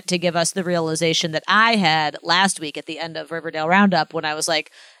that's meant to give us the realization that I had last week at the end of Riverdale Roundup when I was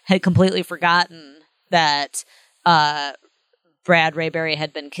like, had completely forgotten that Brad Rayberry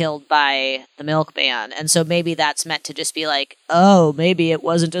had been killed by the milkman. And so maybe that's meant to just be like, oh, maybe it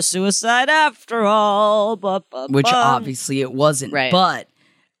wasn't a suicide after all. Which obviously it wasn't. Right. But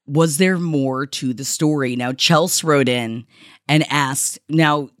was there more to the story? Now, Chelsea wrote in and asked,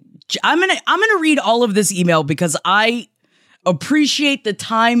 now, I'm gonna read all of this email because I appreciate the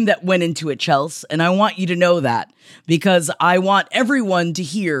time that went into it, Chelsea, and I want you to know that because I want everyone to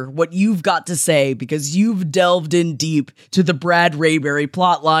hear what you've got to say because you've delved in deep to the Brad Rayberry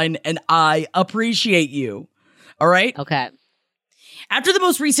plotline, and I appreciate you. All right? Okay. After the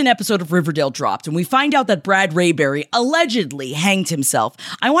most recent episode of Riverdale dropped and we find out that Brad Rayberry allegedly hanged himself,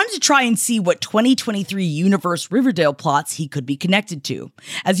 I wanted to try and see what 2023 universe Riverdale plots he could be connected to.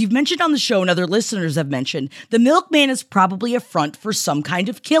 As you've mentioned on the show and other listeners have mentioned, the milkman is probably a front for some kind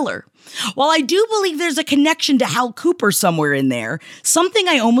of killer. While I do believe there's a connection to Hal Cooper somewhere in there, something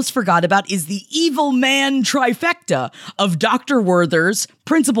I almost forgot about is the evil man trifecta of Dr. Werther's,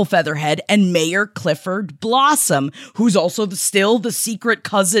 Principal Featherhead, and Mayor Clifford Blossom, who's also still the secret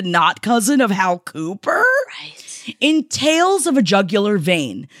cousin, not cousin of Hal Cooper. Right. In Tales of a Jugular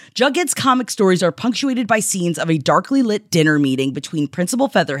Vein, Jughead's comic stories are punctuated by scenes of a darkly lit dinner meeting between Principal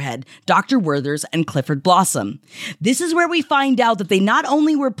Featherhead, Dr. Werther's, and Clifford Blossom. This is where we find out that they not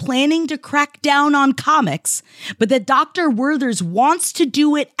only were planning to crack down on comics, but that Dr. Werther's wants to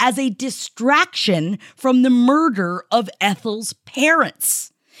do it as a distraction from the murder of Ethel's parents.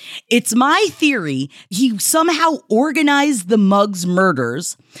 It's my theory he somehow organized the Muggs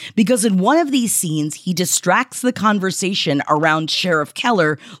murders because in one of these scenes, he distracts the conversation around Sheriff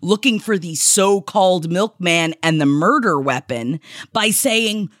Keller looking for the so-called milkman and the murder weapon by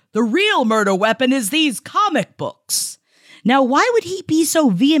saying, the real murder weapon is these comic books. Now, why would he be so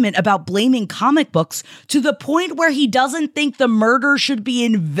vehement about blaming comic books to the point where he doesn't think the murder should be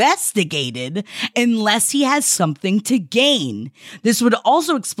investigated unless he has something to gain? This would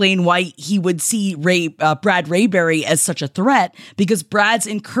also explain why he would see Brad Rayberry as such a threat, because Brad's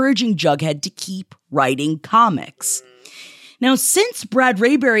encouraging Jughead to keep writing comics. Now, since Brad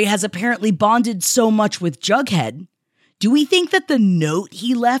Rayberry has apparently bonded so much with Jughead, do we think that the note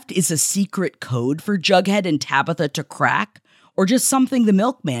he left is a secret code for Jughead and Tabitha to crack, or just something the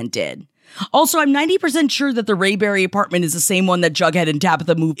milkman did? Also, I'm 90% sure that the Rayberry apartment is the same one that Jughead and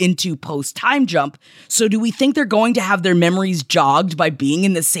Tabitha moved into post-time jump, so do we think they're going to have their memories jogged by being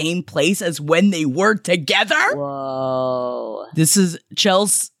in the same place as when they were together? Whoa. This is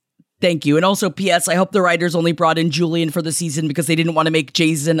Chels. Thank you. And also, P.S., I hope the writers only brought in Julian for the season because they didn't want to make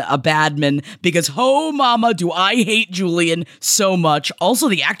Jason a bad man because, oh, mama, do I hate Julian so much. Also,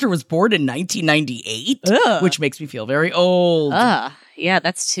 the actor was born in 1998, which makes me feel very old. Yeah,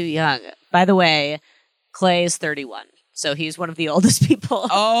 that's too young. By the way, Clay is 31, so he's one of the oldest people.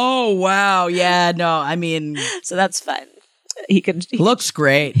 Oh, wow. Yeah, no, I mean... So that's fine. He looks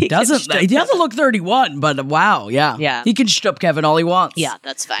great. He doesn't look 31, but wow, yeah. Yeah. He can shtup Kevin all he wants. Yeah,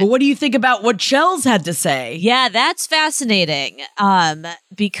 that's fine. But what do you think about what Chels had to say? Yeah, that's fascinating.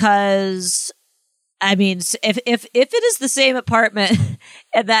 Because I mean, if it is the same apartment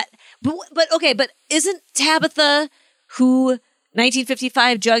and that but isn't Tabitha who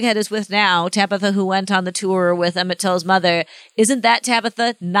 1955 Jughead is with now, Tabitha who went on the tour with Emmett Till's mother, isn't that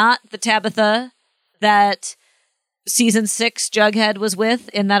Tabitha not the Tabitha that season 6 Jughead was with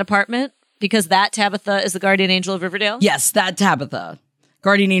in that apartment? Because that Tabitha is the guardian angel of Riverdale? Yes, that Tabitha.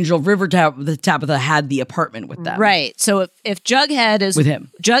 Guardian angel of Riverdale, Tabitha had the apartment with them. Right. So if Jughead is... with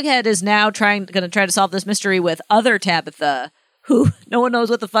him. Jughead is now going to try to solve this mystery with other Tabitha, who no one knows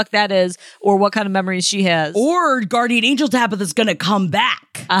what the fuck that is or what kind of memories she has. Or guardian angel Tabitha's going to come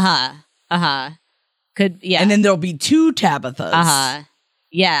back. Could, yeah. And then there'll be 2 Tabithas.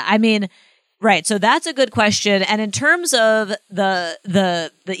 Yeah, I mean... Right, so that's a good question. And in terms of the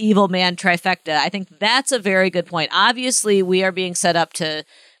evil man trifecta, I think that's a very good point. Obviously, we are being set up to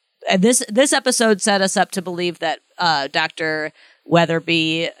this episode set us up to believe that Dr.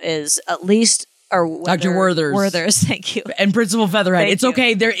 Weatherby is at least Dr. Werther's, thank you. And Principal Featherhead. It's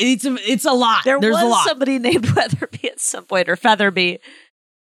okay. It's a lot. There's was a lot. Somebody named Weatherby at some point, or Featherby.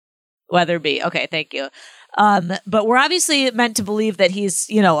 Weatherby. Okay, thank you. But we're obviously meant to believe that he's,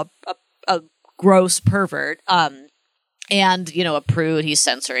 a gross pervert, and a prude. He's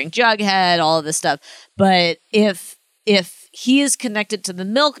censoring Jughead, all of this stuff. But if he is connected to the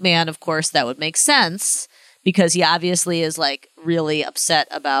milkman, of course, that would make sense because he obviously is like really upset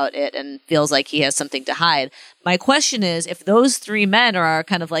about it and feels like he has something to hide. My question is, if those 3 men are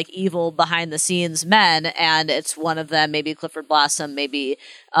kind of like evil behind the scenes men, and it's one of them, maybe Clifford Blossom, maybe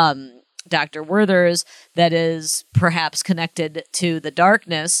Dr. Werther's, that is perhaps connected to the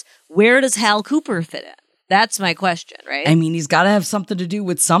darkness, where does Hal Cooper fit in? That's my question, right? I mean, he's got to have something to do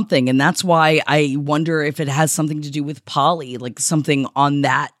with something, and that's why I wonder if it has something to do with Polly, like something on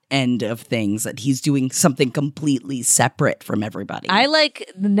that end of things, that he's doing something completely separate from everybody. I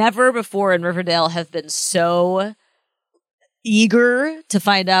never before in Riverdale have been so eager to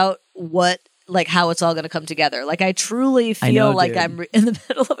find out how it's all going to come together. Like, I truly feel like I'm in the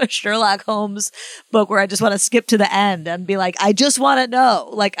middle of a Sherlock Holmes book where I just want to skip to the end and be like, I just want to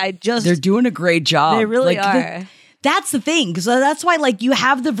know. They're doing a great job. They really are. That's the thing. Because that's why, you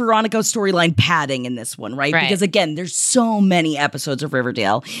have the Veronica storyline padding in this one, right? Because, again, there's so many episodes of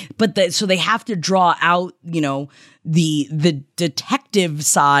Riverdale. But so they have to draw out, the detective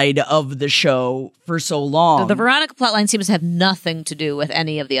side of the show for so long. The Veronica plotline seems to have nothing to do with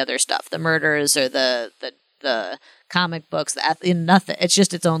any of the other stuff. The murders or the comic books, nothing. It's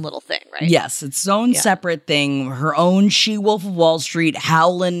just its own little thing, right? Yes, its own separate thing. Her own She-Wolf of Wall Street,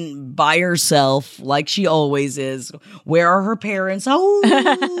 howling by herself like she always is. Where are her parents?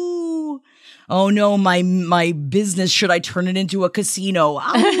 Oh, oh no, my business. Should I turn it into a casino?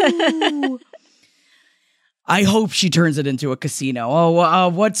 Oh. I hope she turns it into a casino.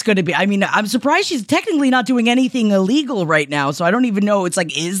 What's going to be? I mean, I'm surprised she's technically not doing anything illegal right now. So I don't even know. It's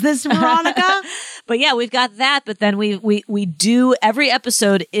like, is this Veronica? But yeah, we've got that. But then we do, every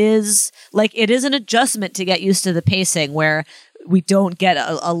episode is like, it is an adjustment to get used to the pacing where we don't get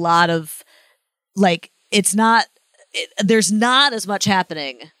a lot of like, there's not as much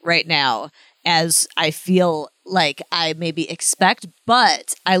happening right now as I feel like I maybe expect,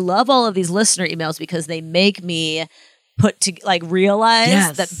 but I love all of these listener emails because they make me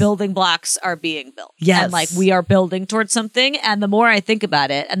realize that building blocks are being built. Yes. And like we are building towards something. And the more I think about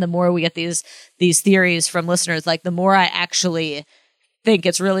it and the more we get these theories from listeners, like the more I actually think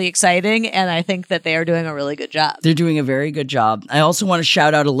it's really exciting, and I think that they are doing a really good job. They're doing a very good job. I also want to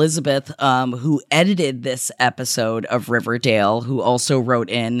shout out Elizabeth, who edited this episode of Riverdale, who also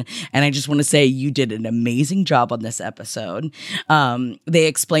wrote in, and I just want to say you did an amazing job on this episode. They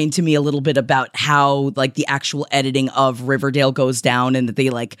explained to me a little bit about how like the actual editing of Riverdale goes down, and that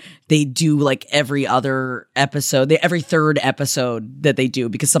they do like every other episode, every third episode that they do,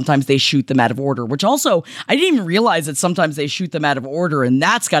 because sometimes they shoot them out of order, which also I didn't even realize that sometimes they shoot them out of order. And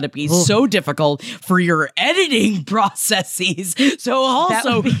that's got to be so difficult for your editing processes. So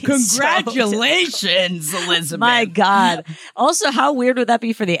also, congratulations, Elizabeth. My God. Also, how weird would that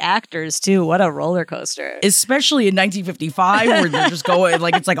be for the actors, too? What a roller coaster. Especially in 1955, where they're just going,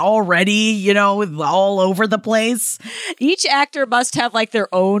 like, it's like already, all over the place. Each actor must have like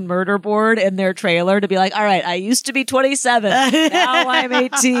their own murder board in their trailer to be like, all right, I used to be 27. Now I'm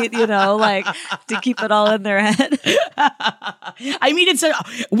 18, like to keep it all in their head. I mean, it's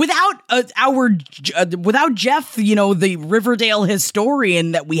without Jeff, the Riverdale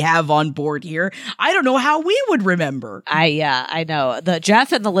historian that we have on board here. I don't know how we would remember. I know. The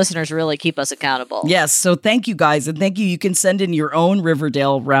Jeff and the listeners really keep us accountable. Yes, so thank you guys, and thank you. You can send in your own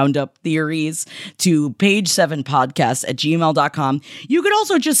Riverdale Roundup theories to page7podcast@gmail.com. You could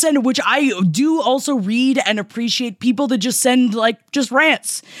also just send, which I do also read and appreciate, people that just send just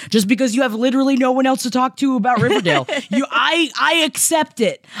rants, just because you have literally no one else to talk to about Riverdale. I accept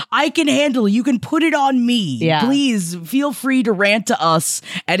it. I can handle it. You can put it on me. Yeah. Please feel free to rant to us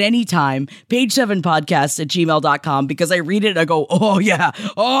at any time. page7podcast@gmail.com, because I read it and I go, oh yeah,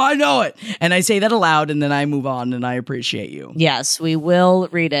 oh I know it. And I say that aloud and then I move on, and I appreciate you. Yes, we will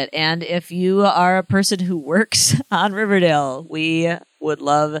read it. And if you are a person who works on Riverdale, we would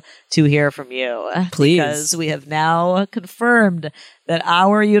love to hear from you. Please. Because we have now confirmed that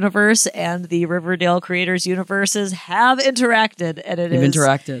our universe and the Riverdale creators' universes have interacted. And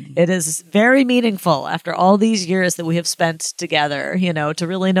it is very meaningful after all these years that we have spent together, to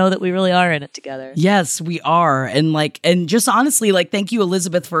really know that we really are in it together. Yes, we are. And just honestly, thank you,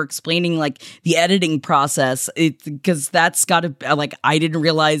 Elizabeth, for explaining the editing process. Because that's got to,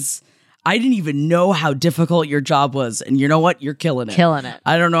 I didn't even know how difficult your job was. And you know what? You're killing it. Killing it.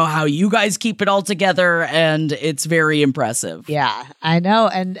 I don't know how you guys keep it all together, and it's very impressive. Yeah, I know.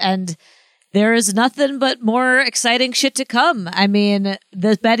 And there is nothing but more exciting shit to come. I mean,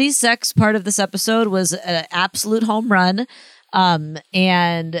 the Betty sex part of this episode was an absolute home run. And,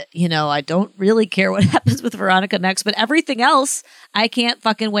 I don't really care what happens with Veronica next, but everything else, I can't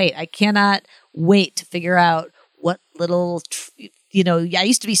fucking wait. I cannot wait to figure out what little... I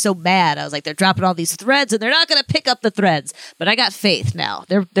used to be so mad. I was like, they're dropping all these threads and they're not going to pick up the threads. But I got faith now.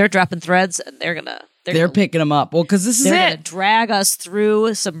 They're dropping threads and they're picking them up. Well, because they're going to drag us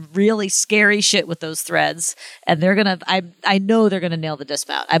through some really scary shit with those threads. And I know they're going to nail the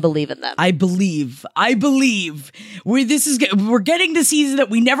dismount. I believe in them. I believe. We're getting the season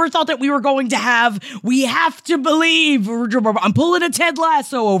that we never thought that we were going to have. We have to believe. I'm pulling a Ted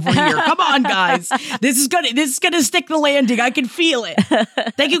Lasso over here. Come on, guys. This is gonna stick the landing. I can feel it.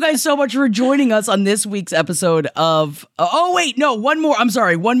 Thank you guys so much for joining us on this week's episode of.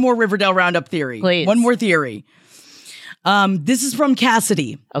 One more Riverdale Roundup theory. Please. One more theory. This is from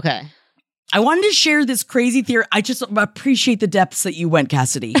Cassidy. Okay. I wanted to share this crazy theory. I just appreciate the depths that you went,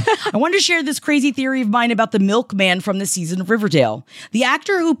 Cassidy. I wanted to share this crazy theory of mine about the milkman from the season of Riverdale. The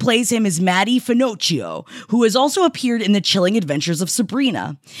actor who plays him is Matty Finocchio, who has also appeared in The Chilling Adventures of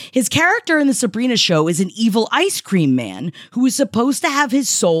Sabrina. His character in the Sabrina show is an evil ice cream man who is supposed to have his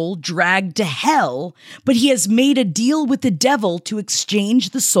soul dragged to hell, but he has made a deal with the devil to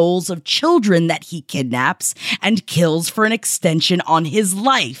exchange the souls of children that he kidnaps and kills for an extension on his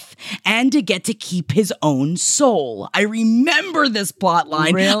life, and to get to keep his own soul. I remember this plot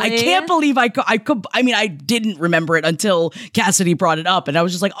line. Really? I can't believe I didn't remember it until Cassidy brought it up, and I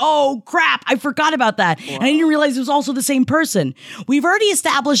was just like, oh crap, I forgot about that. Whoa. And I didn't realize it was also the same person. We've already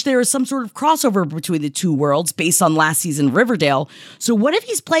established there is some sort of crossover between the two worlds based on last season of Riverdale. So what if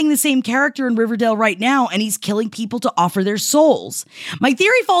he's playing the same character in Riverdale right now and he's killing people to offer their souls? My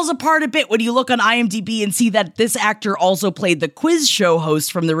theory falls apart a bit when you look on IMDb and see that this actor also played the quiz show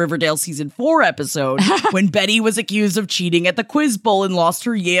host from the Riverdale season 4 episode when Betty was accused of cheating at the quiz bowl and lost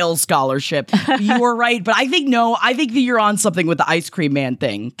her Yale scholarship. You were right, but I think that you're on something with the ice cream man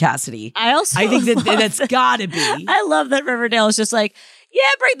thing, Cassidy. I think that's gotta be. I love that Riverdale is just like, yeah,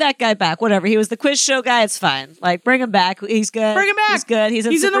 bring that guy back. Whatever. He was the quiz show guy. It's fine. Like, bring him back. He's good. Bring him back. He's good. He's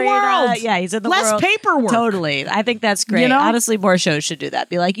in the world. Yeah, he's in the world. Less paperwork. Totally. I think that's great. Honestly, more shows should do that.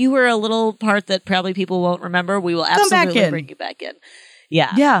 Be like, you were a little part that probably people won't remember. We will absolutely bring you back in.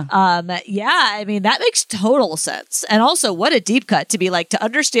 Yeah. Yeah. I mean, that makes total sense. And also, what a deep cut to be like, to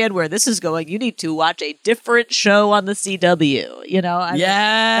understand where this is going, you need to watch a different show on the CW. You know?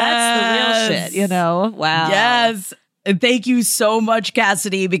 That's the real shit, you know? Wow. Yes. And thank you so much,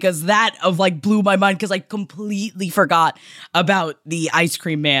 Cassidy, because that blew my mind because I completely forgot about the ice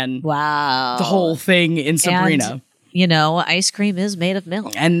cream man. Wow. The whole thing in Sabrina. And, ice cream is made of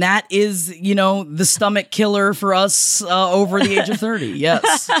milk. And that is, the stomach killer for us over the age of 30.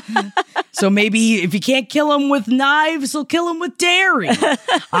 Yes. So maybe if you can't kill him with knives, he'll kill him with dairy.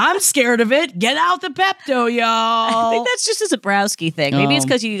 I'm scared of it. Get out the Pepto, y'all. I think that's just a Zabrowski thing. Maybe it's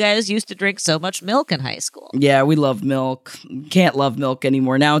because you guys used to drink so much milk in high school. Yeah, we love milk. Can't love milk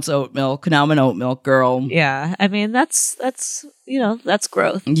anymore. Now it's oat milk. Now I'm an oat milk girl. Yeah, I mean, that's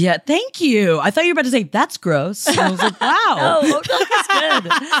growth. Yeah, thank you. I thought you were about to say, that's gross. And I was like, wow. No, oat milk is good.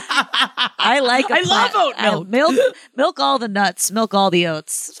 I love oat milk. Milk all the nuts, milk all the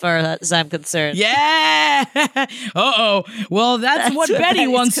oats, as far as I'm concerned. Yeah. Uh-oh. Well, that's what Betty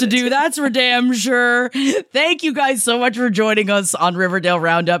wants to do. That's for damn sure. Thank you guys so much for joining us on Riverdale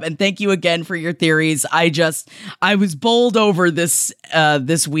Roundup. And thank you again for your theories. I was bowled over this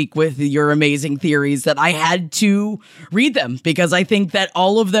week with your amazing theories that I had to read them because I think that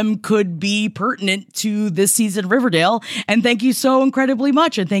all of them could be pertinent to this season of Riverdale. And thank you so incredibly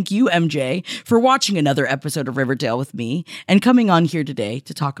much. And thank you, MJ, for watching another episode of Riverdale with me and coming on here today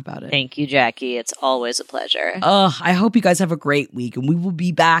to talk about it. Thank you, Jackie. It's always a pleasure. I hope you guys have a great week, and we will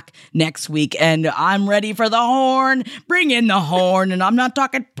be back next week. And I'm ready for the horn. Bring in the horn. And I'm not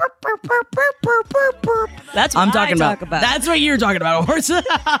talking burp, burp, burp, burp, burp, burp, burp. That's what I'm talking about. That's what you're talking about, horse.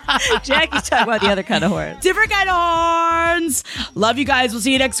 Jackie's talking about the other kind of horns. Different kind of horns. Love you guys. We'll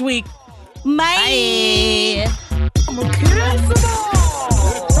see you next week. Bye.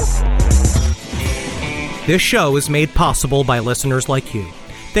 This show is made possible by listeners like you.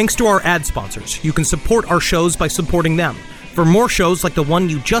 Thanks to our ad sponsors, you can support our shows by supporting them. For more shows like the one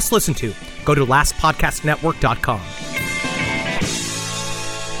you just listened to, go to lastpodcastnetwork.com.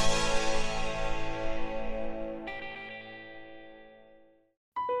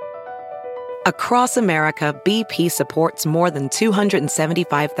 Across America, BP supports more than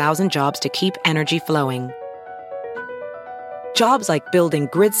 275,000 jobs to keep energy flowing. Jobs like building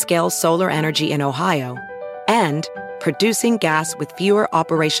grid-scale solar energy in Ohio and producing gas with fewer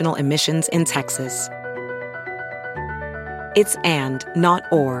operational emissions in Texas. It's and, not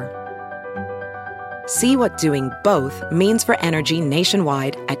or. See what doing both means for energy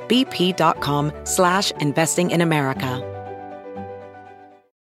nationwide at bp.com/investing in America.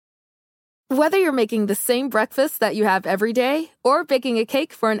 Whether you're making the same breakfast that you have every day or baking a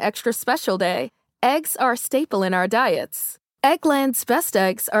cake for an extra special day, eggs are a staple in our diets. Eggland's best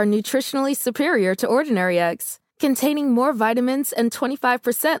eggs are nutritionally superior to ordinary eggs, containing more vitamins and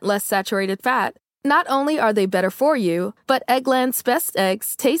 25% less saturated fat. Not only are they better for you, but Eggland's best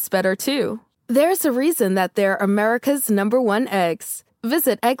eggs taste better too. There's a reason that they're America's #1 eggs.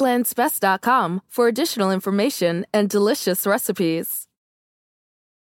 Visit egglandsbest.com for additional information and delicious recipes.